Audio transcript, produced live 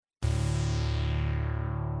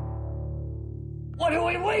What are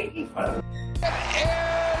we waiting for? It is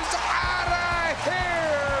out of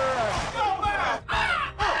here! Go back!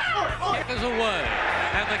 Kick is away,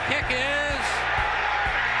 and the kick is...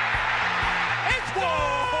 It's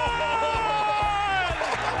gone!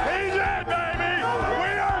 He's in, baby! We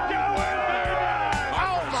are going, baby!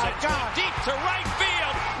 Oh, my God! Deep to right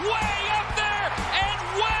field, way up there, and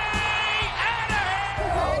way out of here!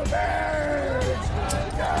 Go Birds!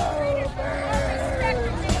 Go Birds!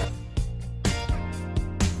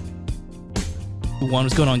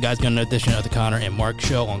 What's going on, guys? Got another edition of the Connor and Mark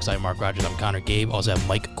Show alongside Mark Rogers. I'm Connor Gabe. Also have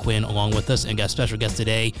Mike Quinn along with us, and got a special guest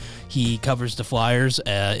today. He covers the Flyers.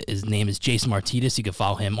 His name is Jason Myrtetus. You can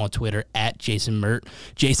follow him on Twitter at Jason Myrt.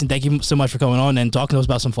 Jason, thank you so much for coming on and talking to us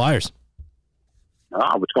about some Flyers.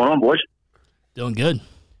 What's going on, boys? Doing good.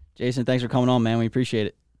 Jason, thanks for coming on, man. We appreciate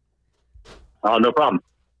it. No problem.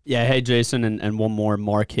 Yeah, hey, Jason, and one more,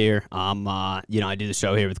 Mark here. I do the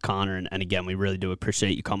show here with Connor, and again, we really do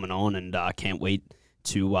appreciate you coming on, and can't wait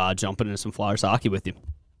to jump into some Flyers hockey with you.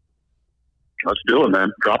 Let's do it,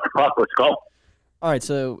 man. Drop the puck. Let's go. All right,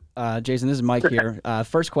 so, Jason, this is Mike here.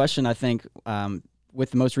 First question, I think, with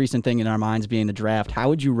the most recent thing in our minds being the draft, how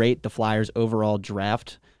would you rate the Flyers' overall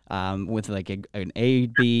draft with like an A,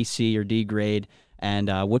 B, C, or D grade? And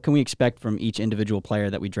what can we expect from each individual player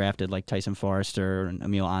that we drafted, like Tyson Forrester, and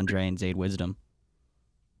Emil Andre, and Zade Wisdom?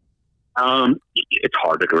 It's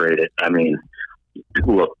hard to grade it. I mean,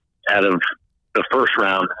 look, out of the first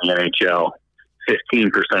round in the NHL, 15%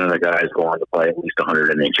 of the guys go on to play at least 100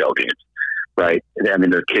 NHL games, right? I mean,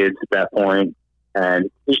 they're kids at that point, and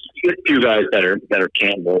you get a few guys that are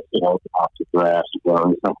candidates, off the draft,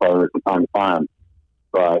 some players from time to time.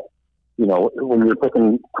 But, when you're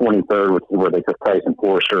picking 23rd, which is where they took Tyson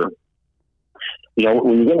Forster,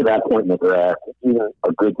 when you get to that point in the draft,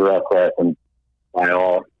 a good draft class, and by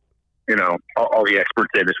all the experts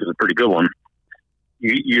say this was a pretty good one,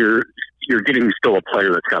 you're getting still a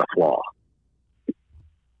player that's got a flaw.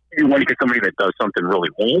 You want to get somebody that does something really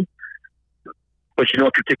well, but if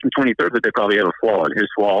you're taking 23rd, that they probably have a flaw, and his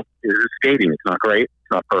flaw is his skating. It's not great.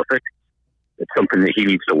 It's not perfect. It's something that he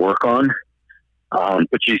needs to work on.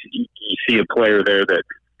 But you see a player there that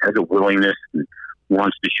has a willingness and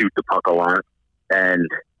wants to shoot the puck a lot, and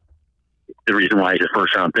the reason why he's a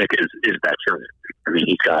first-round pick is that shirt. I mean,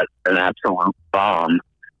 he's got an absolute bomb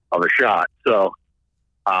of a shot. So,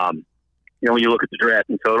 when you look at the draft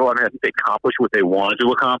in total, I think they accomplished what they wanted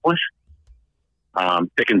to accomplish.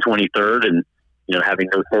 Picking 23rd and, having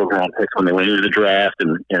those third-round picks when they went into the draft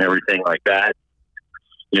and everything like that.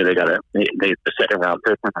 They got the second-round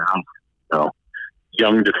pick now.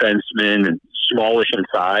 Young defenseman and smallish in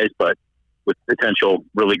size, but with potential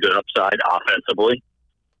really good upside offensively.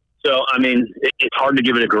 So, I mean, it's hard to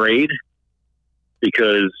give it a grade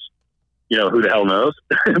because, who the hell knows?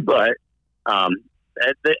 But,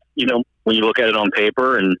 when you look at it on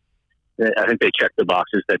paper, and I think they checked the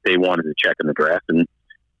boxes that they wanted to check in the draft, and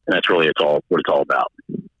that's really what it's all about.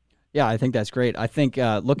 Yeah, I think that's great. I think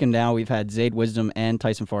looking now, we've had Zade Wisdom and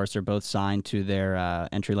Tyson Forrester both signed to their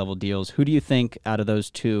entry-level deals. Who do you think out of those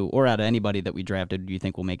two, or out of anybody that we drafted, do you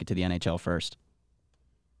think will make it to the NHL first?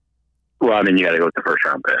 Well, I mean, you got to go with the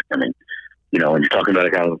first-round pick. I mean, when you're talking about a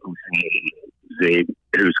guy like Zade,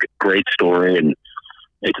 who's a great story, and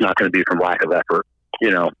it's not going to be from lack of effort,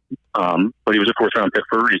 but he was a fourth-round pick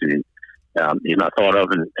for a reason. He's not thought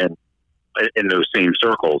of in those same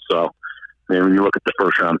circles, so when you look at the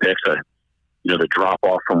first-round picks, the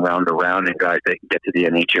drop-off from round to round and guys that get to the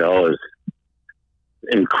NHL is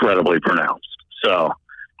incredibly pronounced. So,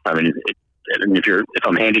 I mean, if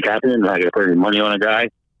I'm handicapping and I got to put any money on a guy,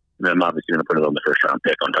 then I'm obviously going to put it on the first-round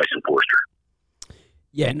pick on Tyson Forster.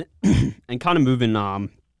 Yeah, and kind of moving on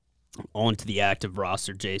to the active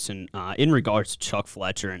roster, Jason, in regards to Chuck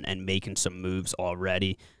Fletcher and making some moves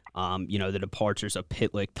already, the departures of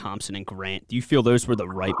Pitlick, Thompson, and Grant. Do you feel those were the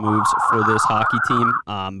right moves for this hockey team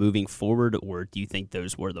moving forward, or do you think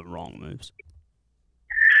those were the wrong moves?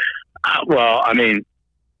 Well, I mean,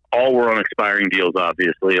 all were on expiring deals,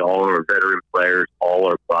 obviously. All are veteran players.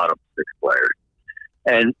 All are bottom six players.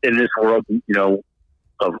 And in this world,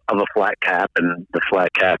 of a flat cap, and the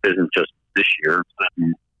flat cap isn't just this year.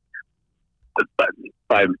 But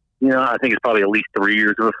I think it's probably at least 3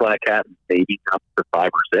 years of a flat cap, maybe up to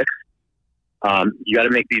 5 or 6. You got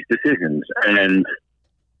to make these decisions. And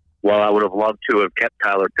while I would have loved to have kept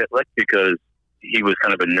Tyler Pitlick because he was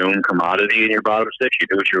kind of a known commodity in your bottom six, you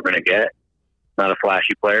knew what you were going to get. Not a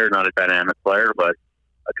flashy player, not a dynamic player, but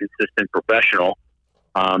a consistent professional.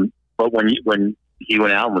 But when he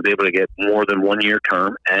went out and was able to get more than 1 year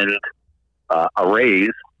term and a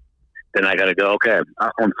raise, then I got to go, okay,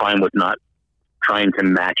 I'm fine with not trying to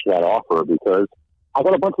match that offer because I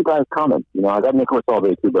got a bunch of guys coming. You know, I got Nicholas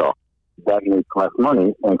Alday-Kubel. That makes less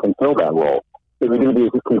money and can fill that role. Is he going to be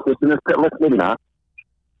as consistent as Pitlick? Maybe not.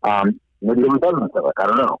 Maybe he'll be better than Pitlick. I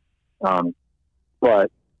don't know.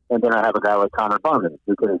 And then I have a guy like Connor Bunyan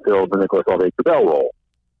who can fill the Nicholas Alday-Kubel role.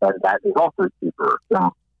 And that is also cheaper.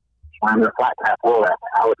 So I'm in a flat cap world. I have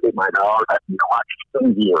to allocate my dollars. I have to watch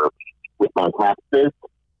some year with my cap space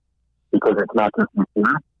because it's not just this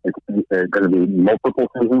year. It's going to be multiple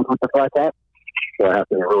seasons with the flat cap. So I have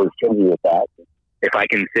to be really stingy with that. If I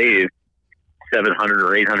can save $700,000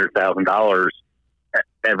 or $800,000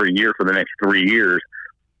 every year for the next 3 years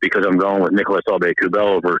because I'm going with Nicholas Alday-Kubel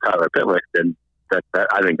over Tyler Pitlick, then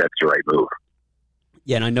I think that's the right move.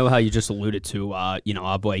 Yeah, and I know how you just alluded to,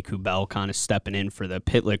 Alday-Kubel kind of stepping in for the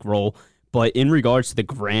Pitlick role, but in regards to the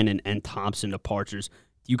Grant and Thompson departures,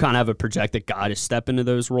 do you kind of have a projected guy to step into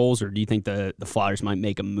those roles, or do you think the Flyers might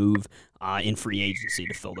make a move in free agency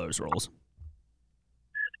to fill those roles?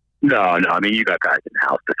 No. I mean, you got guys in the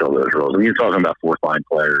house to fill those roles. I mean, you're talking about fourth-line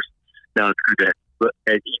players. Now, it's good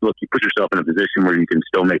that look, you put yourself in a position where you can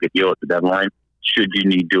still make a deal at the deadline should you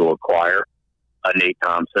need to acquire a Nate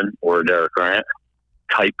Thompson or a Derek Grant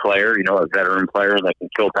type player, you know, a veteran player that can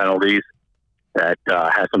kill penalties, that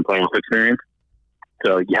has some playoff experience.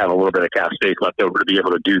 So you have a little bit of cap space left over to be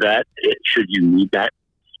able to do that. Should you need that,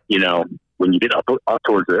 you know, when you get up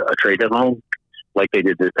towards a trade deadline, like they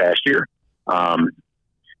did this past year.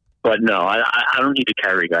 But no, I don't need to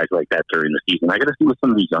carry guys like that during the season. I got to see what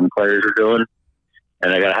some of these young players are doing,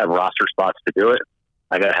 and I got to have roster spots to do it.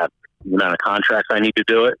 I got to have the amount of contracts I need to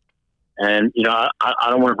do it. And, you know, I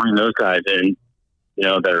don't want to bring those guys in, you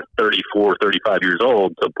know, that are 34, 35 years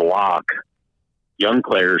old to block young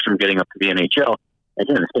players from getting up to the NHL.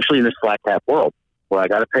 Again, especially in this flat cap world where I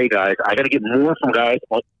got to pay guys. I got to get more from guys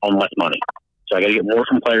on less money. So I got to get more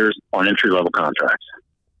from players on entry-level contracts.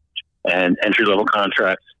 And entry-level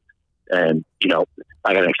contracts, and, you know,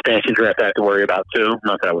 I got an expansion draft I have to worry about too.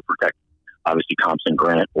 Not that I would protect, obviously, Thompson,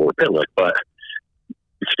 Grant, or Pitlick, but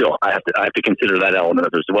still, I have to consider that element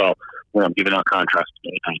of it as well when I'm giving out contracts to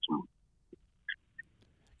any team.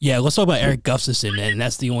 Yeah, let's talk about Eric Gustafsson, and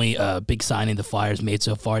that's the only big signing the Flyers made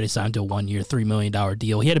so far. They signed to a 1-year, $3 million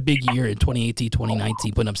deal. He had a big year in 2018,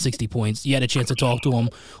 2019, putting up 60 points. You had a chance to talk to him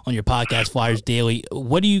on your podcast, Flyers Daily.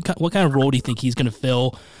 What kind of role do you think he's going to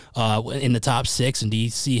fill in the top six, and do you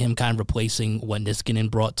see him kind of replacing what Niskanen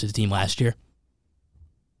brought to the team last year?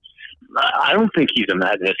 I don't think he's a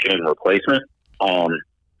Matt Niskanen replacement.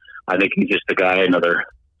 I think he's just a guy, another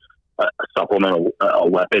supplemental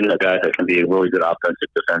weapon, a guy that can be a really good offensive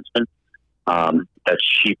defenseman. That's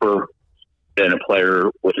cheaper than a player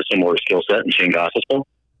with a similar skill set in Shane Gostisbehere.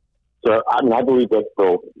 So, I mean, I believe that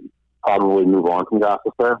they'll probably move on from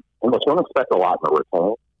Gostisbehere. And don't expect a lot in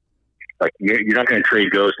return. Like, you're not going to trade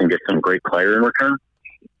Ghost and get some great player in return.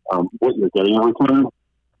 What you're getting in return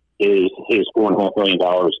is his $4.5 million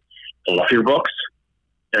off your books.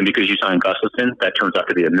 And because you signed Gustafsson, that turns out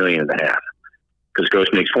to be $1.5 million. Because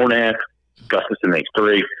Ghost makes 4.5, Gustafsson makes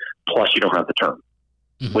 3, plus you don't have the term.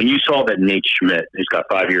 Mm-hmm. When you saw that Nate Schmidt, who's got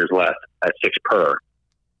 5 years left at 6 per,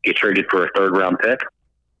 get traded for a third-round pick,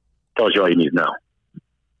 tells you all you need to know.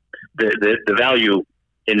 The value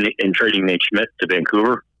in trading Nate Schmidt to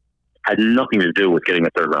Vancouver had nothing to do with getting a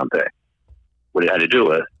third-round pick. What it had to do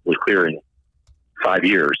with was clearing 5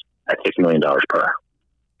 years at $6 million per.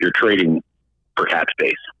 You're trading for cap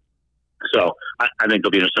space. So I think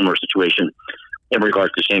they'll be in a similar situation in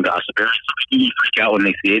regards to Shane Gostisbehere. You freak out when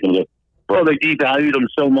they see it and go, well, they devalued him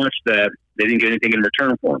so much that they didn't get anything in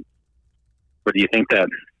return for him. But do you think that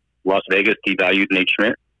Las Vegas devalued Nate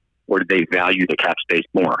Schmidt, or did they value the cap space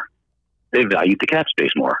more? They valued the cap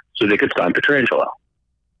space more, so they could sign Pietrangelo.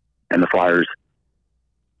 And the Flyers,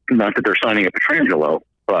 not that they're signing a Pietrangelo,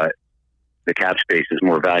 but the cap space is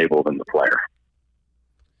more valuable than the player.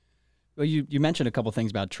 Well, you mentioned a couple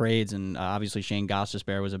things about trades, and obviously Shane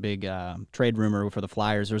Gostisbehere was a big trade rumor for the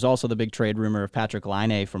Flyers. There was also the big trade rumor of Patrick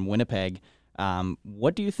Laine from Winnipeg.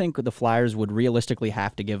 What do you think the Flyers would realistically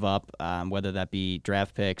have to give up, whether that be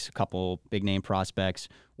draft picks, a couple big-name prospects?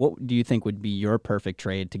 What do you think would be your perfect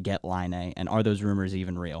trade to get Laine, and are those rumors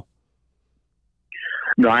even real?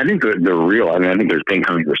 No, I think they're real. I mean, I think there's been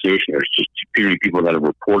conversation. There's just too many people that have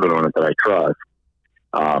reported on it that I trust.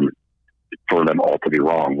 For them all to be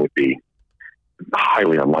wrong would be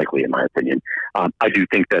highly unlikely, in my opinion. I do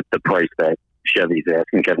think that the price that Chevy's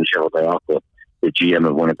asking, Kevin Cheveldayoff, the GM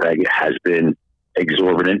of Winnipeg, has been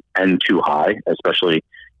exorbitant and too high, especially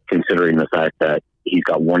considering the fact that he's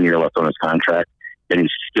got 1 year left on his contract and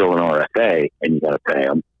he's still an RFA, and you got to pay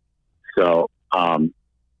him. So, I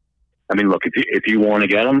mean, look, if you want to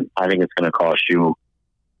get him, I think it's going to cost you,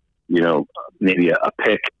 maybe a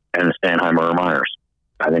pick and a Stanheimer or Myers.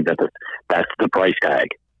 I think that's the price tag.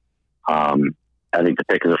 I think the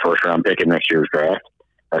pick is a first-round pick in next year's draft,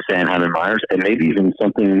 a Stanheimer Myers, and maybe even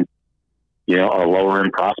something, a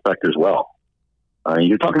lower-end prospect as well.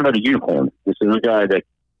 You're talking about a unicorn. This is a guy that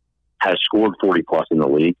has scored 40-plus in the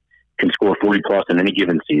league, can score 40-plus in any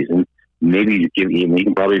given season. Maybe he's going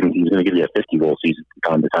to give you a 50-goal season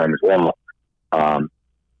from time to time as well.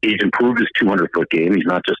 He's improved his 200-foot game. He's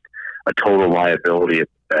not just a total liability at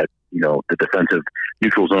the defensive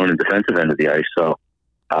neutral zone and defensive end of the ice. So,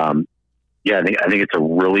 I think it's a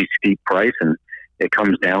really steep price, and it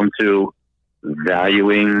comes down to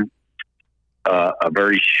valuing a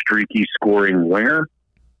very streaky scoring winger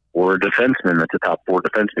or a defenseman that's a top 4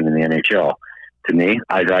 defenseman in the NHL. To me,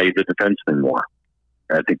 I value the defenseman more.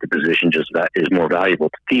 I think the position just is more valuable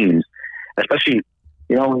to teams, especially,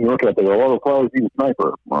 when you look at the Flyers being a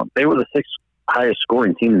sniper. Well, they were the 6th highest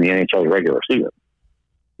scoring team in the NHL regular season.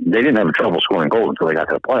 They didn't have trouble scoring goals until they got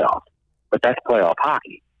to the playoffs, but that's playoff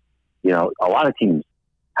hockey. A lot of teams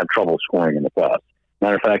have trouble scoring in the playoffs.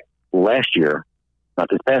 Matter of fact, last year, not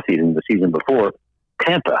this past season, the season before,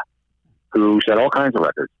 Tampa, who set all kinds of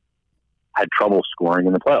records, had trouble scoring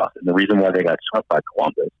in the playoffs. And the reason why they got swept by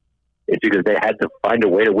Columbus is because they had to find a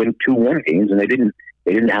way to win 2-1 games, and they didn't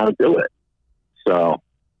know how to do it. So,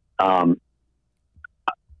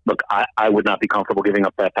 look, I would not be comfortable giving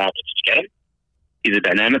up that package to get him. He's a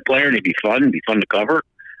dynamic player, and he'd be fun to cover.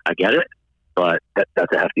 I get it, but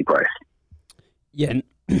that's a hefty price. Yeah, and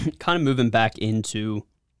kind of moving back into,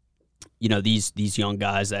 these young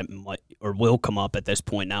guys that might or will come up at this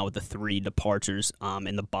point now with the 3 departures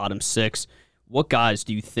in the bottom 6. What guys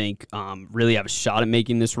do you think really have a shot at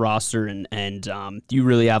making this roster, and do you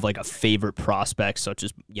really have like a favorite prospect such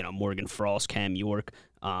as Morgan Frost, Cam York,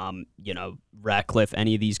 Ratcliffe,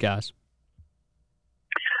 any of these guys?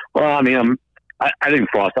 Well, I think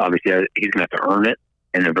Frost, obviously, he's going to have to earn it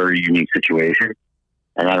in a very unique situation.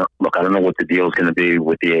 And I don't know what the deal is going to be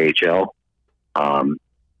with the AHL.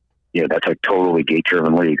 That's a totally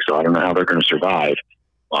gate-driven league, so I don't know how they're going to survive,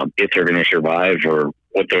 if they're going to survive, or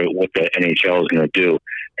what the NHL is going to do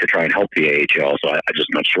to try and help the AHL. So I'm just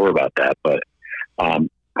not sure about that. But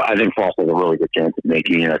I think Frost has a really good chance of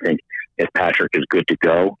making it. I think if Patrick is good to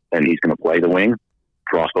go, then he's going to play the wing.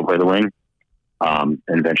 Frost will play the wing. And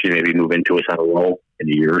eventually maybe move into a center role in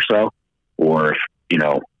a year or so. Or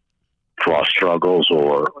if, Frost struggles,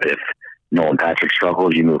 or if Nolan Patrick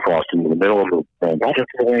struggles, you move Frost into the middle, move Patrick to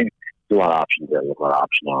the wing. There's a lot of options there. There's a lot of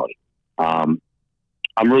optionality.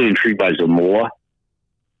 I'm really intrigued by Zamora,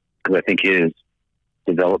 because I think his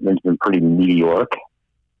development's been pretty mediocre.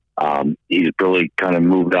 He's really kind of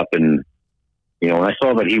moved up, and, when I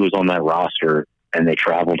saw that he was on that roster and they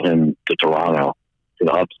traveled him to Toronto, to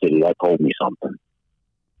the hub city, that told me something.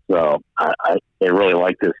 So they really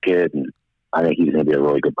like this kid, and I think he's going to be a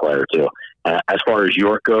really good player too. As far as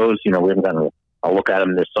York goes, we haven't gotten a look at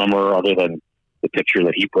him this summer, other than the picture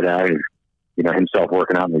that he put out of, himself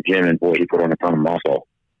working out in the gym, and boy, he put on a ton of muscle.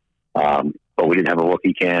 But we didn't have a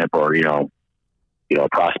rookie camp or, a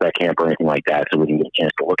prospect camp or anything like that, so we didn't get a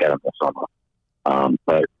chance to look at him this summer.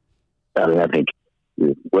 But I think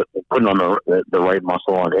putting on the right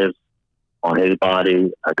muscle on his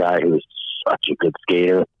body, a guy who's such a good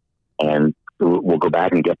skater, and will go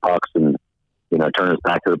back and get pucks and, turn his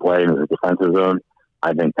back to the play in the defensive zone.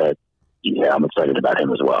 I think that, I'm excited about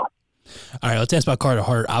him as well. All right, let's ask about Carter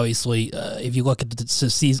Hart. Obviously, if you look at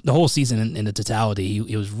the whole season in the totality,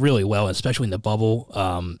 he was really well, especially in the bubble.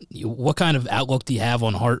 What kind of outlook do you have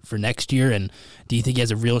on Hart for next year? And do you think he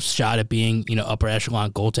has a real shot at being, upper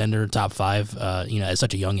echelon goaltender, top 5, at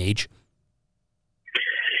such a young age?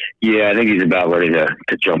 Yeah, I think he's about ready to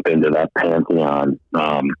jump into that pantheon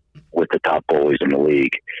with the top goalies in the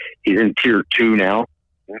league. He's in tier 2 now.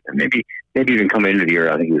 Maybe even coming into the year,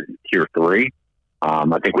 I think he was in tier 3. I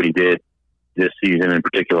think what he did this season in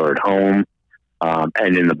particular at home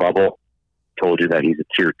and in the bubble told you that he's a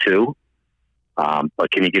tier 2.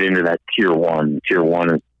 But can you get into that tier 1? Tier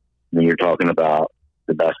 1 is, you're talking about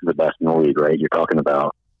the best of the best in the league, right? You're talking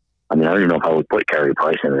about, I don't even know if I would put Carey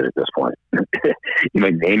Price in it at this point. You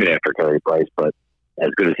might name it after Carey Price, but as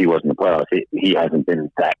good as he was in the playoffs, he hasn't been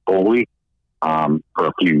that goalie for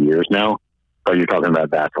a few years now. But you're talking about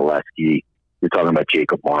Vasilevsky, you're talking about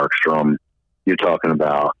Jacob Markstrom, you're talking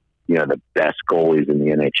about, the best goalies in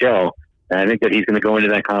the NHL. And I think that he's going to go into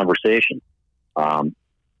that conversation. And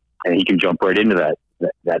he can jump right into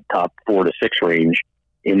that top 4 to 6 range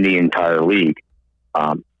in the entire league.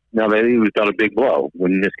 Now, he was got a big blow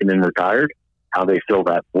when Niskanen retired. How they fill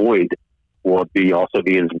that void will also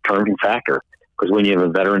be a determining factor. Because when you have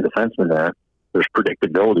a veteran defenseman there, there's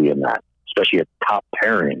predictability in that, especially a top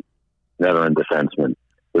pairing veteran defenseman.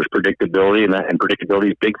 There's predictability, and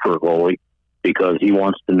predictability is big for a goalie because he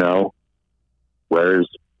wants to know where his,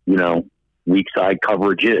 weak side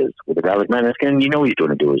coverage is. With a guy like Maniskin, he's going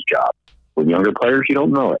to do his job. With younger players, you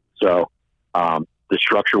don't know it. So the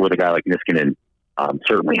structure with a guy like Niskanen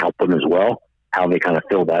certainly helped them as well. How they kind of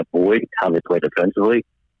fill that void, how they play defensively,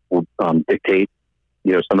 will dictate,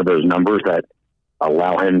 some of those numbers that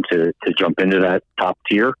allow him to jump into that top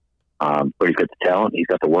tier. But he's got the talent, he's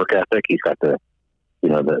got the work ethic, he's got the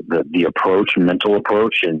approach, mental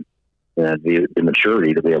approach, and the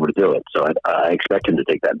maturity to be able to do it. So I expect him to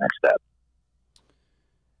take that next step.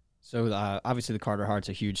 So obviously the Carter Hart's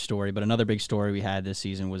a huge story, but another big story we had this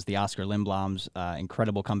season was the Oscar Lindblom's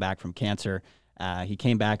incredible comeback from cancer. He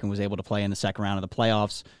came back and was able to play in the second round of the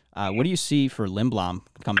playoffs. What do you see for Lindblom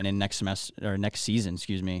coming in next season,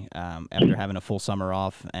 after having a full summer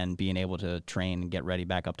off and being able to train and get ready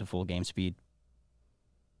back up to full game speed?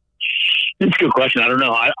 It's a good question. I don't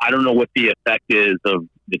know. I don't know what the effect is of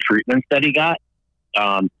the treatments that he got.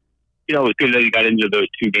 It was good that he got into those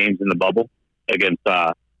 2 games in the bubble against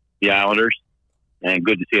the Islanders, and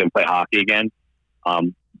good to see him play hockey again.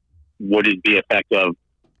 What is the effect of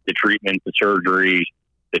the treatment, the surgery,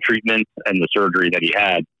 the treatment and the surgery that he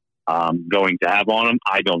had going to have on him?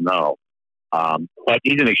 I don't know. But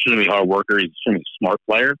he's an extremely hard worker. He's an extremely smart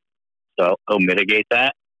player, so he'll mitigate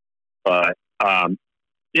that. But I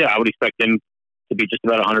would expect him to be just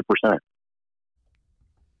about 100%.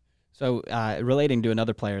 So relating to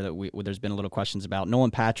another player that there's been a little questions about, Nolan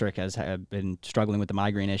Patrick has been struggling with the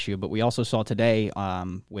migraine issue, but we also saw today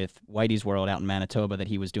with Whitey's World out in Manitoba that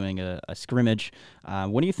he was doing a scrimmage.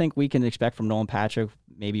 What do you think we can expect from Nolan Patrick?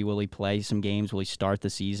 Maybe will he play some games? Will he start the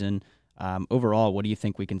season? Overall, what do you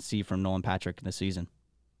think we can see from Nolan Patrick this season?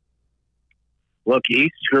 Look, he's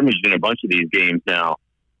scrimmaged in a bunch of these games now.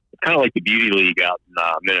 It's kind of like the Beauty League out in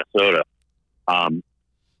Minnesota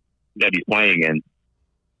that he's playing in.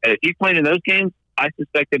 And if he's playing in those games, I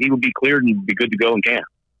suspect that he would be cleared and be good to go in camp.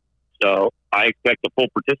 So I expect a full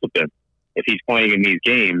participant if he's playing in these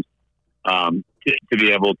games to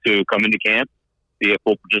be able to come into camp, be a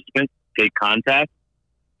full participant, take contact.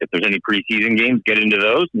 If there's any preseason games, get into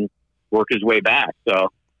those and work his way back. So,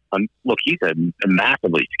 look, he's a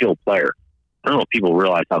massively skilled player. I don't know if people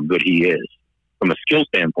realize how good he is from a skill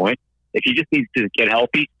standpoint. If he just needs to get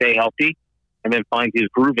healthy, stay healthy, and then find his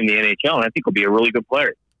groove in the NHL, and I think he'll be a really good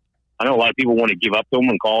player. I know a lot of people want to give up to him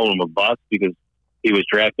and call him a bust because he was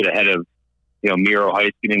drafted ahead of, Miro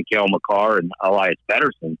Heiskanen, Cale Makar, and Elias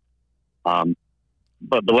Pettersson.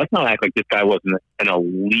 But let's not act like this guy wasn't an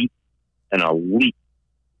elite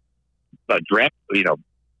draft. He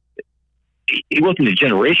wasn't a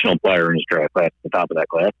generational player in his draft class at the top of that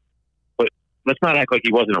class. But let's not act like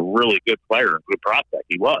he wasn't a really good player, a good prospect.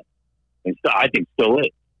 He was, and I think still is.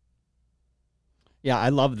 Yeah, I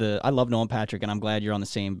love Nolan Patrick, and I'm glad you're on the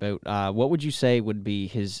same boat. What would you say would be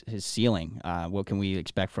his ceiling? What can we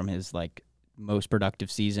expect from his most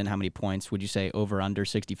productive season? How many points would you say? Over, under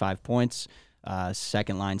 65 points?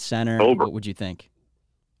 Second line center? Over. What would you think?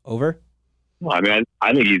 Over? Well,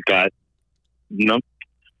 I think he's got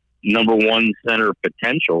number one center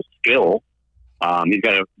potential, skill. He's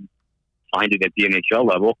got to find it at the NHL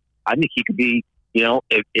level. I think he could be,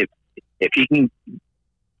 if he can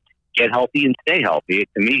get healthy and stay healthy.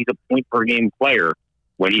 To me, he's a point per game player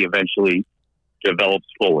when he eventually develops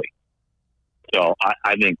fully. So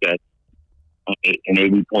I think that an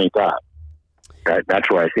 80-point guy. That's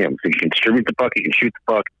where I see him. So he can distribute the puck, he can shoot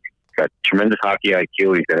the puck. He's got tremendous hockey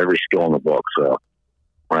IQ. He's got every skill in the book. So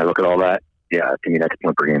when I look at all that, to me, that's a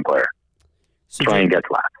point per game player. So Try and get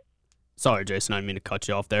flat. Sorry, Jason, I didn't mean to cut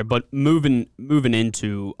you off there. But moving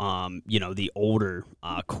into the older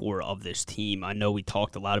core of this team, I know we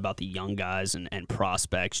talked a lot about the young guys and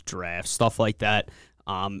prospects, drafts, stuff like that.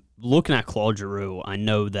 Looking at Claude Giroux, I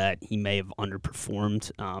know that he may have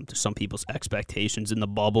underperformed to some people's expectations in the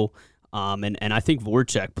bubble, and I think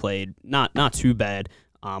Voracek played not too bad.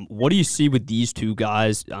 What do you see with these two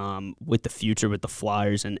guys with the future with the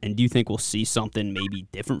Flyers, and do you think we'll see something maybe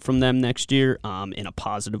different from them next year in a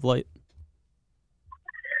positive light?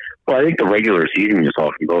 Well, I think the regular season you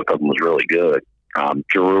saw from both of them was really good.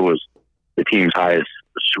 Giroux was the team's highest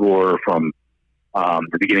scorer from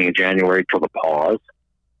the beginning of January till the pause.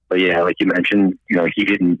 But yeah, like you mentioned,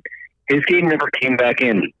 his game never came back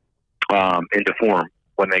into form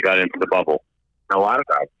when they got into the bubble. A lot of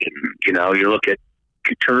guys didn't. You look at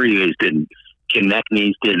Couturiers didn't,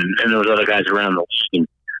 Konechny's didn't, and there was other guys around the team.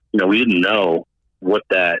 We didn't know what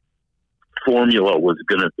that formula was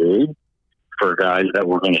going to be for guys that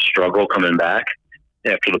were going to struggle coming back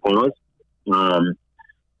after the pause.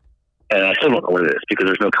 And I still don't know what it is because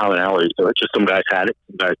there's no commonality. So it's just some guys had it,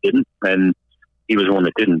 some guys didn't, and he was the one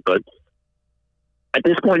that didn't. But at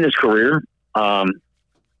this point in his career, I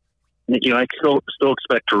still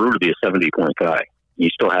expect Giroux to be a 70-point guy. He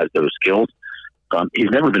still has those skills. He's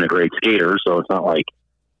never been a great skater, so it's not like,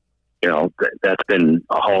 that's been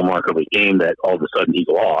a hallmark of his game that all of a sudden he's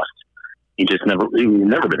lost. He's never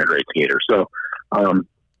been a great skater. So, and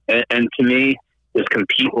to me, his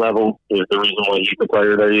compete level is the reason why he's the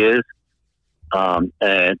player that he is.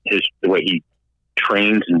 And the way he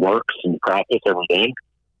trains and works and practice every day,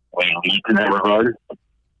 the way he leads in that regard.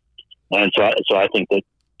 And so I think that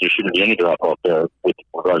there shouldn't be any drop off there with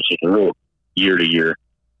regards to Giroux year to year.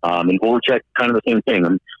 And Voracek, kind of the same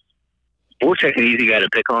thing. Voracek's an easy guy to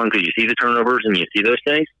pick on because you see the turnovers and you see those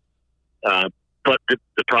things. But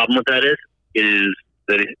the problem with that is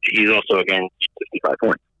that he's also, again, 65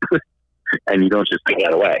 points. And you don't just take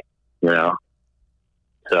that away,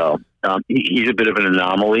 So he's a bit of an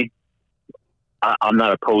anomaly. I'm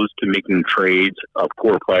not opposed to making trades of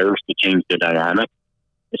core players to change the dynamic,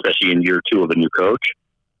 especially in year 2 of a new coach.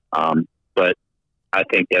 But I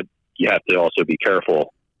think that you have to also be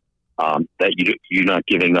careful that you're not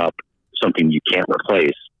giving up something you can't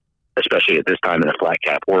replace, especially at this time in a flat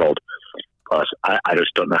cap world. Plus, I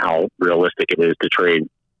just don't know how realistic it is to trade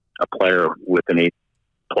a player with an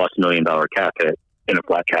 $8+ million cap hit in a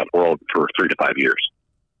flat cap world for 3 to 5 years.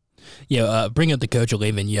 Yeah, bring up the coach of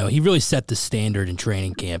Lehman. He really set the standard in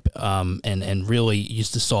training camp, and really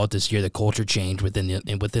used to saw it this year. The culture change within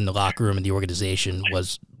the locker room and the organization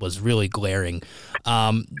was really glaring.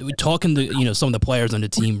 Talking to some of the players on the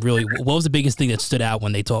team, really, what was the biggest thing that stood out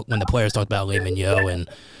when the players talked about Lehman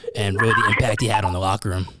and really the impact he had on the locker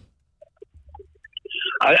room?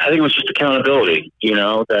 I think it was just accountability.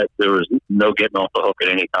 That there was no getting off the hook at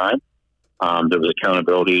any time. There was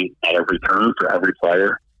accountability at every turn for every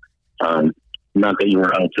player. Not that you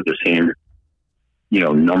were held to the same,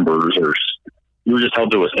 numbers, or you were just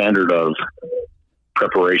held to a standard of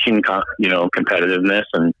preparation, competitiveness,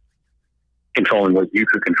 and controlling what you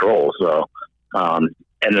could control. So, and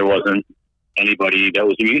there wasn't anybody that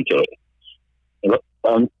was immune to it. Look,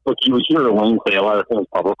 you would hear Wayne say a lot of things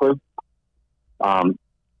publicly,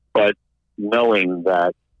 but knowing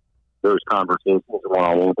that those conversations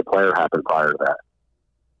one-on-one with the player happened prior to that.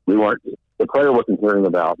 The player wasn't hearing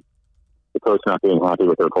about the coach not being happy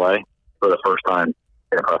with their play for the first time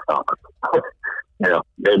in a press conference.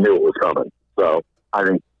 They knew it was coming. So I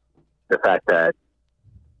think the fact that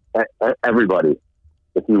everybody,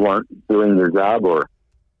 if you weren't doing your job, or,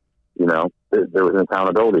 there was an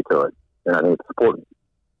accountability to it. And I think it's important.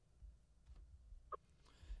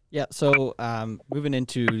 Yeah, so moving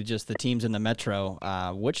into just the teams in the Metro,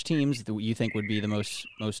 which teams do you think would be the most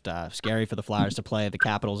scary for the Flyers to play? The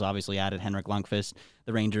Capitals obviously added Henrik Lundqvist.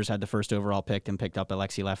 The Rangers had the first overall pick and picked up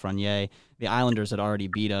Alexis Lafreniere. The Islanders had already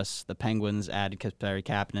beat us. The Penguins added Kasperi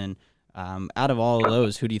Kapanen. Out of all of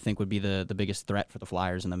those, who do you think would be the biggest threat for the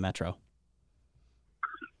Flyers in the Metro?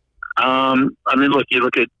 Look, you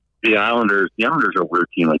look at the Islanders. The Islanders are a weird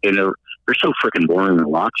team. They're so freaking boring to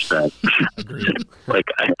watch that.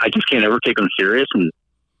 I just can't ever take them serious.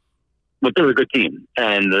 But they're a good team,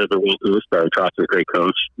 and they're Will Lewis. Trots is a great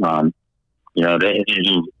coach. They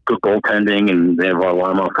do good goaltending, and they have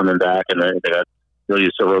Varlamov coming back, and they got Ilya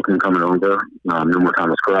Sorokin coming over. No more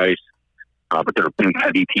Thomas Greiss. But they're a big,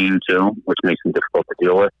 heavy team too, which makes them difficult to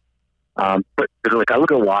deal with. But I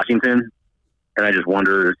look at Washington, and I just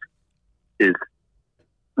wonder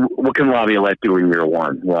what can Laviolette do in year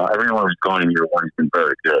 1? Well, everyone who's gone in year 1 has been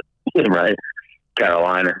very good, right?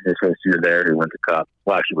 Carolina, his first year there, he went to Cup.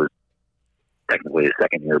 Well, actually, was technically his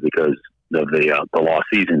second year because of the lost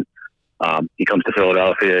season. He comes to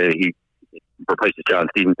Philadelphia. He replaces John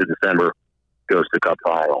Stevens in December, goes to Cup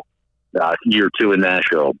final. Year 2 in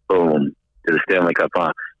Nashville, boom, to the Stanley Cup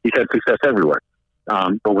final. He's had success everywhere.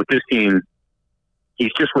 But with this team,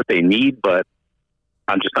 he's just what they need, but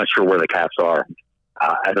I'm just not sure where the Caps are.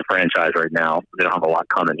 As a franchise right now, they don't have a lot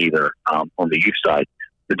coming either on the youth side.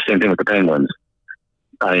 It's the same thing with the Penguins.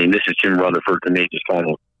 This is Jim Rutherford to me, just trying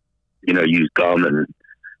to, use gum and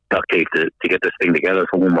duct tape to get this thing together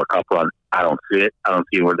for one more cup run. I don't see it. I don't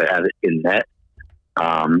see where they have it in net.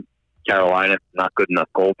 Carolina, not good enough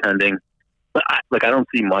goaltending. But I don't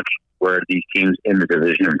see much where these teams in the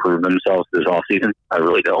division improve themselves this offseason. I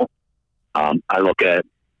really don't. I look at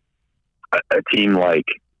a team like,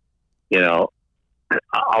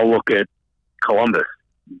 I'll look at Columbus.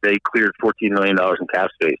 They cleared $14 million in cap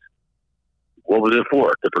space. What was it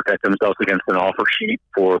for? To protect themselves against an offer sheet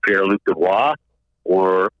for Pierre-Luc Dubois?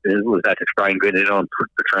 Or was that to try and get it on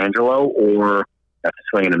Pietrangelo? Or have to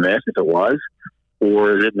swing and a miss if it was?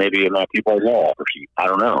 or is it maybe a Matthew Barzal offer sheet? I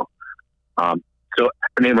don't know. So,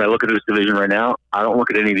 I mean, when I look at this division right now, I don't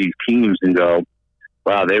look at any of these teams and go,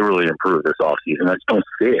 wow, they really improved this offseason. I just don't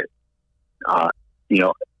see it. I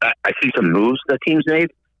see some moves that teams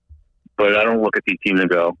made, but I don't look at these teams and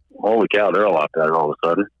go, holy cow, they're a lot better all of a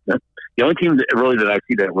sudden. The only team that I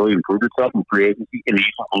see that really improved itself in free agency in the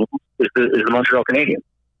Eastern Conference is the Montreal Canadiens.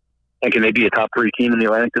 And can they be a top 3 team in the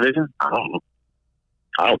Atlantic Division? I don't know.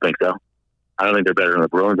 I don't think so. I don't think they're better than the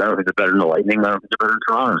Bruins. I don't think they're better than the Lightning. I don't think they're better than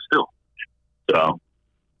Toronto still. So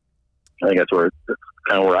I think that's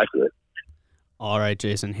kind of where I see it. All right,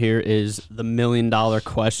 Jason, here is the $1 million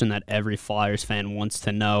question that every Flyers fan wants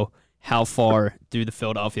to know. How far do the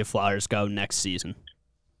Philadelphia Flyers go next season?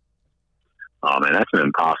 Oh, man, that's an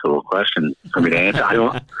impossible question for me to answer. I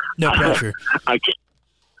don't. No pressure. I can't.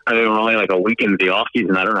 I mean, we're only like a week into the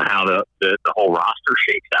offseason. I don't know how the whole roster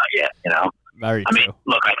shakes out yet, you know? Very true. I mean,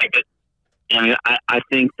 look, I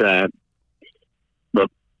think that,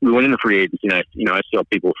 look, we went into free agency, and I saw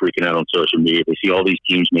people freaking out on social media. They see all these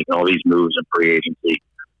teams making all these moves in free agency.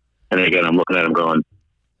 And again, I'm looking at them going,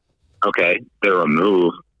 okay, they're a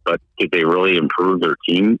move, but did they really improve their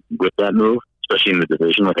team with that move, especially in the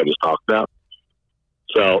division like I just talked about?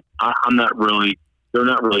 So they're not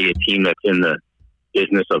really a team that's in the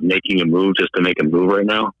business of making a move just to make a move right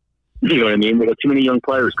now. You know what I mean? They got too many young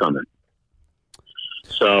players coming.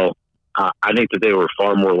 So I think that they were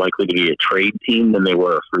far more likely to be a trade team than they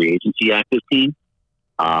were a free agency active team.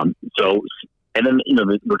 And then,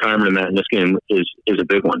 the retirement of Matt Niskanen is a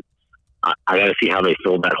big one. I got to see how they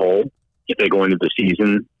fill that hole. If they go into the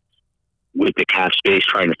season with the cap space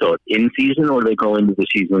trying to fill it in season, or they go into the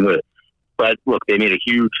season with it. But look, they made a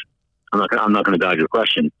huge, I'm not going to dodge your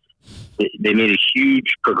question. They made a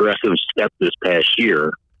huge progressive step this past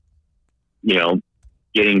year,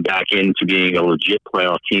 getting back into being a legit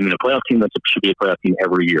playoff team, and a playoff team that should be a playoff team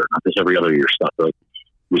every year, not this every other year stuff like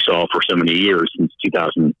we saw for so many years since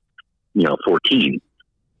 2014.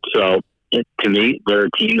 So to me, they're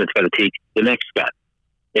a team that's got to take the next step.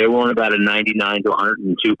 They were on about a 99 to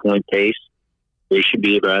 102 point pace. They should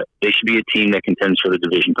be a team that contends for the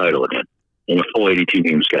division title again in a full 82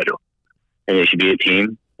 game schedule, and they should be a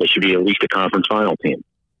team. They should be at least a conference final team.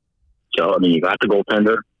 So, I mean, you got the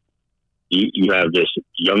goaltender. You have this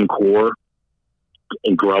young core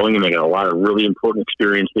and growing, and they got a lot of really important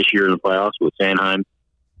experience this year in the playoffs with Sanheim,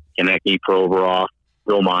 Konecny, Provorov,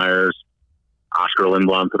 Bill Myers, Oscar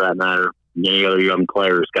Lindblom, for that matter. Many other young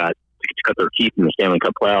players got to cut their teeth in the Stanley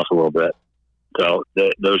Cup playoffs a little bit. So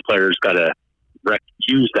those players got to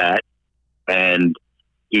use that and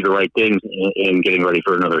do the right things in getting ready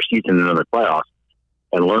for another season, another playoffs,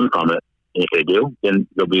 and learn from it. And if they do, then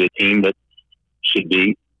they'll be a team that should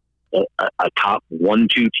be a top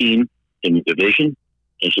 1-2 team in the division,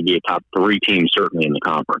 and should be a top 3 team certainly in the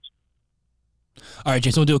conference. All right,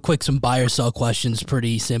 Jason, we'll do some buy or sell questions.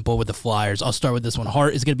 Pretty simple with the Flyers. I'll start with this one.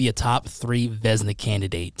 Hart is going to be a top 3 Vezina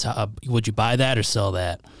candidate. Would you buy that or sell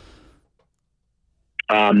that?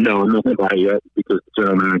 No, I'm not going to buy it yet because the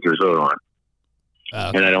general manager's vote on it.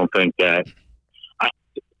 Okay. And I don't think that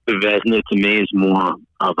the Vezina to me is more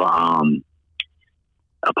of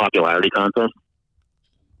a popularity contest.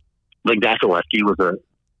 Like Vasilevsky was a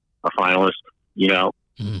finalist,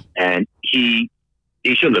 and he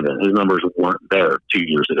shouldn't have been. His numbers weren't there 2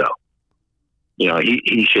 years ago.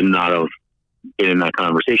 He should not have been in that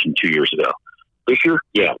conversation 2 years ago. This year,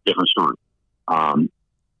 yeah, different story.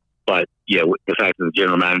 But yeah, the fact that the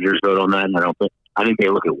general managers vote on that, and I think they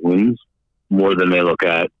look at wins more than they look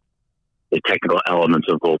at the technical elements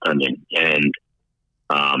of goaltending. And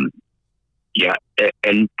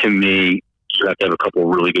and to me, you have to have a couple of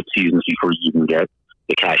really good seasons before you can get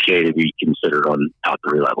the cachet to be considered on top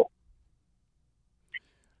 3 level.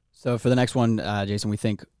 So for the next one, Jason, we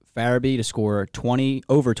think Farabee to score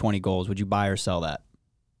over 20 goals. Would you buy or sell that?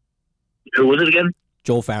 Who was it again?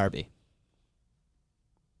 Joel Farabee.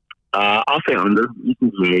 I'll say under. You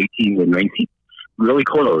can say 18 to 19. Really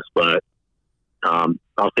close, but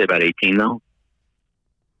I'll say about 18 though.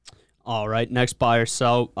 All right, next buy or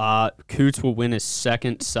sell. Coots will win his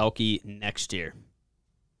second Selke next year.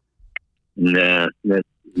 Nah,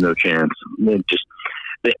 no chance.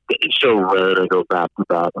 It's so rare to go back to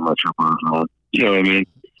back. I'm not sure what's on. You know what I mean?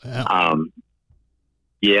 Yeah. I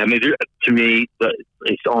mean, to me,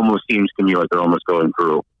 it almost seems to me like they're almost going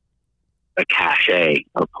through a cachet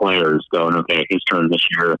of players going, okay, his turn this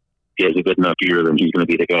year. If he has a good enough year, then he's going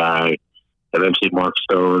to be the guy. Eventually, Mark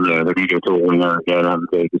Stone, they're going to give it to a winger again. I'm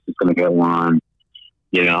Vegas is going to get one.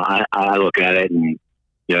 I look at it and,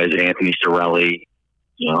 is it Anthony Cirelli?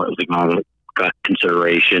 Is the guy that got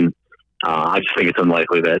consideration? I just think it's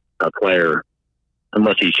unlikely that a player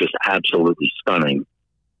unless he's just absolutely stunning.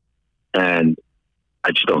 And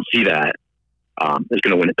I just don't see that. Is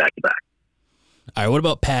going to win it back to back. All right, what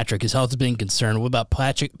about Patrick? His health has been concerned. What about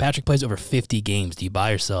Patrick? Patrick plays over 50 games. Do you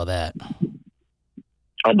buy or sell that?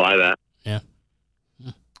 I'll buy that. Yeah.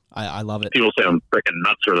 I love it. People say I'm freaking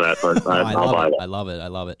nuts for that, but I'll buy that. I love it. I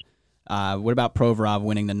love it. What about Provorov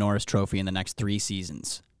winning the Norris Trophy in the next 3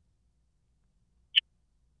 seasons?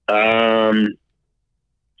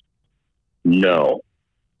 No.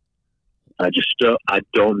 I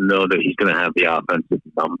don't know that he's going to have the offensive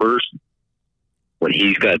numbers when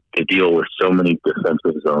he's got to deal with so many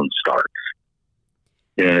defensive zone starts.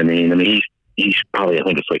 You know what I mean? I mean, he's probably, I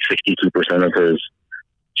think it's like 62% of his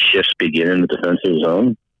shifts begin in the defensive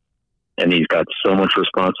zone. And he's got so much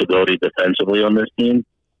responsibility defensively on this team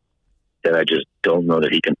that I just don't know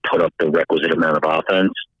that he can put up the requisite amount of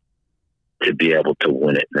offense to be able to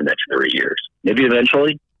win it in the next 3 years. Maybe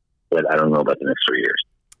eventually, but I don't know about the next 3 years.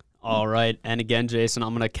 All right. And again, Jason, I'm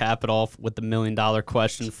going to cap it off with the $1 million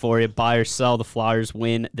question for you. Buy or sell, the Flyers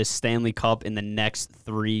win the Stanley Cup in the next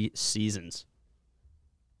 3 seasons?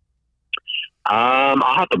 I'll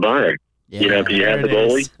have to buy it. Yeah, you know, because you have the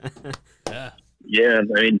goalie. Yeah. I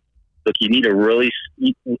mean, look, you need a really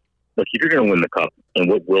look. If you're going to win the cup and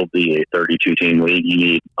what will be a 32-team league, you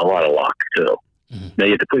need a lot of luck too. Mm-hmm. Now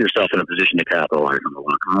you have to put yourself in a position to capitalize on the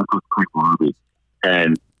luck.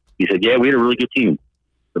 And he said, "Yeah, we had a really good team,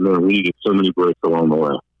 but then we get so many breaks along the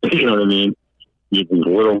way." You know what I mean? You have these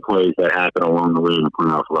little plays that happen along the way in the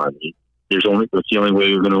playoff run. That's the only way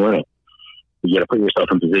you're going to win it. You got to put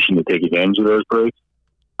yourself in position to take advantage of those breaks.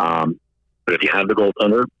 But if you have the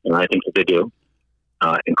goaltender, and I think that they do,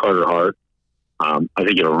 and Carter Hart, I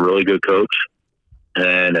think you have a really good coach,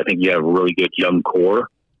 and I think you have a really good young core.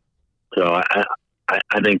 So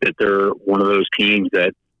I think that they're one of those teams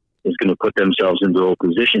that is going to put themselves into a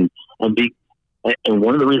position and be. And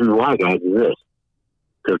one of the reasons why, guys, is this: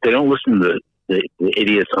 because they don't listen to the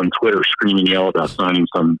idiots on Twitter scream and yell about signing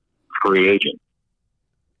some free agent.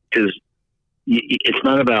 Because it's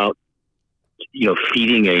not about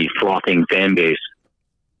feeding a frothing fan base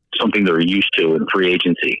something they're used to in free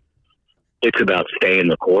agency. It's about staying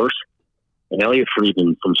the course. And Elliot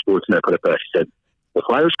Friedman from Sportsnet put it best. He said, the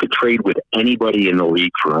Flyers could trade with anybody in the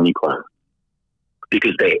league for any player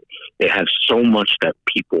because they have so much that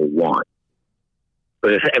people want.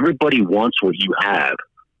 But if everybody wants what you have,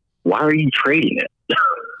 why are you trading it?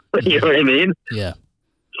 You know what I mean? Yeah.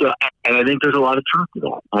 So, and I think there's a lot of truth to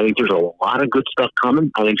that. I think there's a lot of good stuff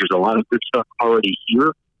coming. I think there's a lot of good stuff already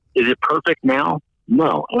here. Is it perfect now?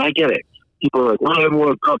 No. And I get it. People are like, well, I haven't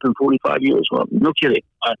won a cup in 45 years. Well, no kidding.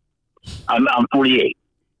 I'm 48.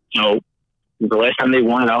 So the last time they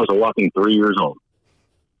won it, I was a whopping 3 years old.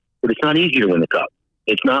 But it's not easy to win the cup.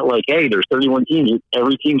 It's not like, hey, there's 31 teams.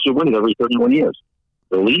 Every team should win it every 31 years.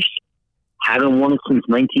 The Leafs haven't won it since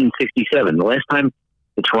 1967. The last time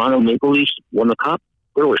the Toronto Maple Leafs won the cup,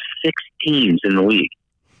 there were 6 teams in the league.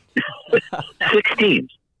 6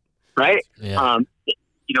 teams, right? Yeah.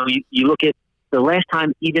 You look at the last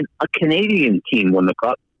time even a Canadian team won the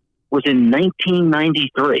cup was in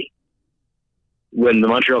 1993 when the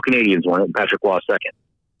Montreal Canadiens won it and Patrick Roy second.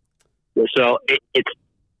 So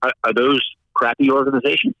are those crappy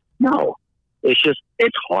organizations? No. It's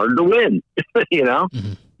hard to win.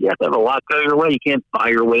 Mm-hmm. You have to have a lot go your way. You can't buy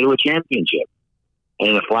your way to a championship. And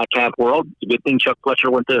in a flat cap world, it's a good thing Chuck Fletcher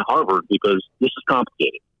went to Harvard because this is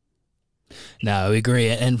complicated. No, we agree.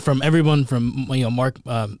 And from everyone, from Mark,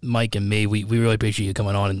 Mike, and me, we really appreciate you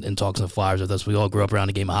coming on and talking some Flyers with us. We all grew up around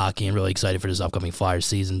the game of hockey and really excited for this upcoming Flyers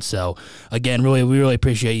season. So, again, we really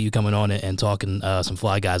appreciate you coming on and talking some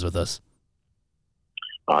Fly guys with us.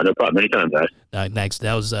 No problem. Anytime, guys. Thanks.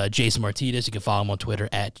 That was Jason Myrtetus. You can follow him on Twitter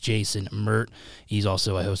at Jason Myrt. He's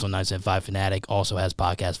also a host on 975 Fanatic. Also has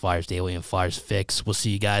podcast Flyers Daily and Flyers Fix. We'll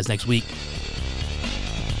see you guys next week.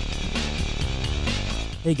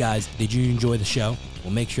 Hey guys, did you enjoy the show?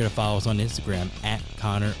 Well, make sure to follow us on Instagram at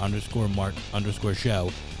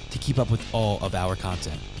Connor_Mark_show to keep up with all of our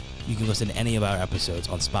content. You can listen to any of our episodes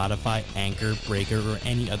on Spotify, Anchor, Breaker, or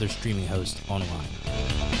any other streaming host online.